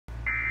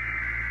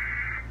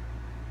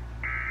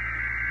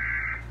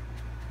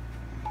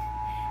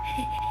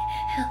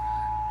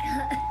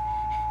God.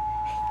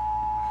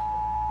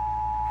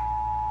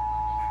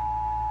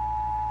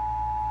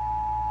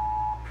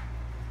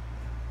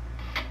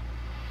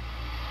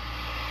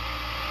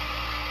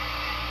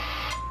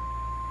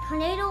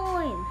 Tornado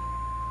warning.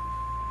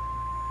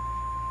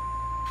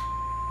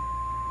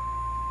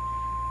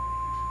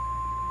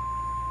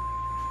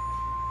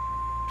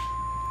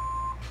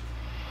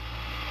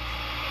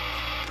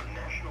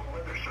 National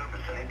Weather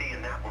Service in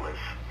Indianapolis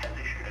has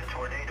issued a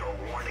tornado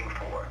warning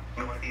for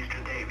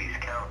northeastern Daviess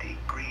County,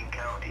 Greene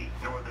County,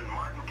 northern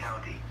Martin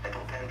County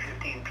until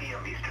 10:15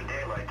 p.m. Eastern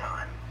Daylight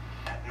Time.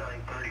 At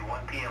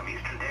 9:31 p.m.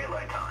 Eastern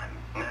Daylight Time,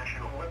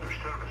 National Weather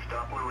Service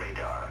Doppler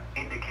radar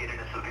indicated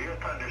a severe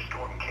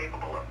thunderstorm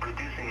capable of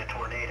producing a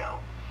tornado.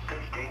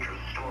 This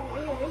dangerous storm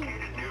was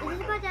located near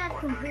Within,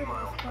 or 30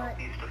 miles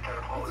southeast of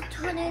Terre Haute,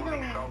 and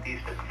moving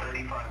southeast at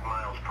 35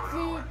 miles per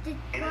hour.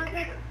 In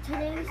addition,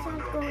 tornado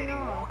sound going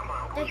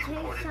on. The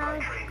tornado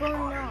sound going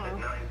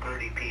on. At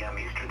 9:30 p.m.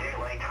 Eastern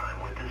Daylight Time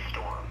with this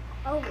storm.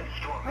 Oh, This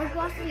storm I was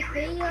watching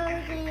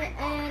videos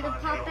and it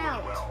popped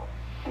out.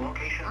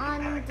 Locations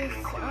impacted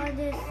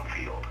include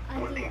Bloomfield,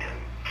 Worthington,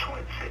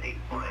 Sweat City,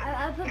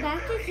 I put back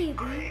the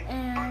TV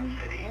and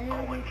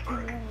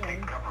Owensburg.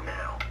 Take cover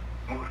now.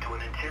 Move to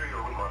an interior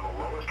room on the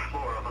lowest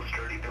floor of a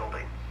sturdy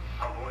building.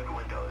 Avoid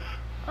windows.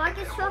 I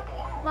just saw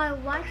by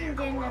watching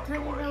then the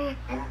tornado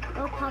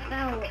will pop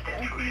out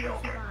if you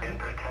survive. And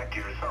protect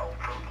yourself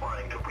from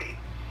flying debris.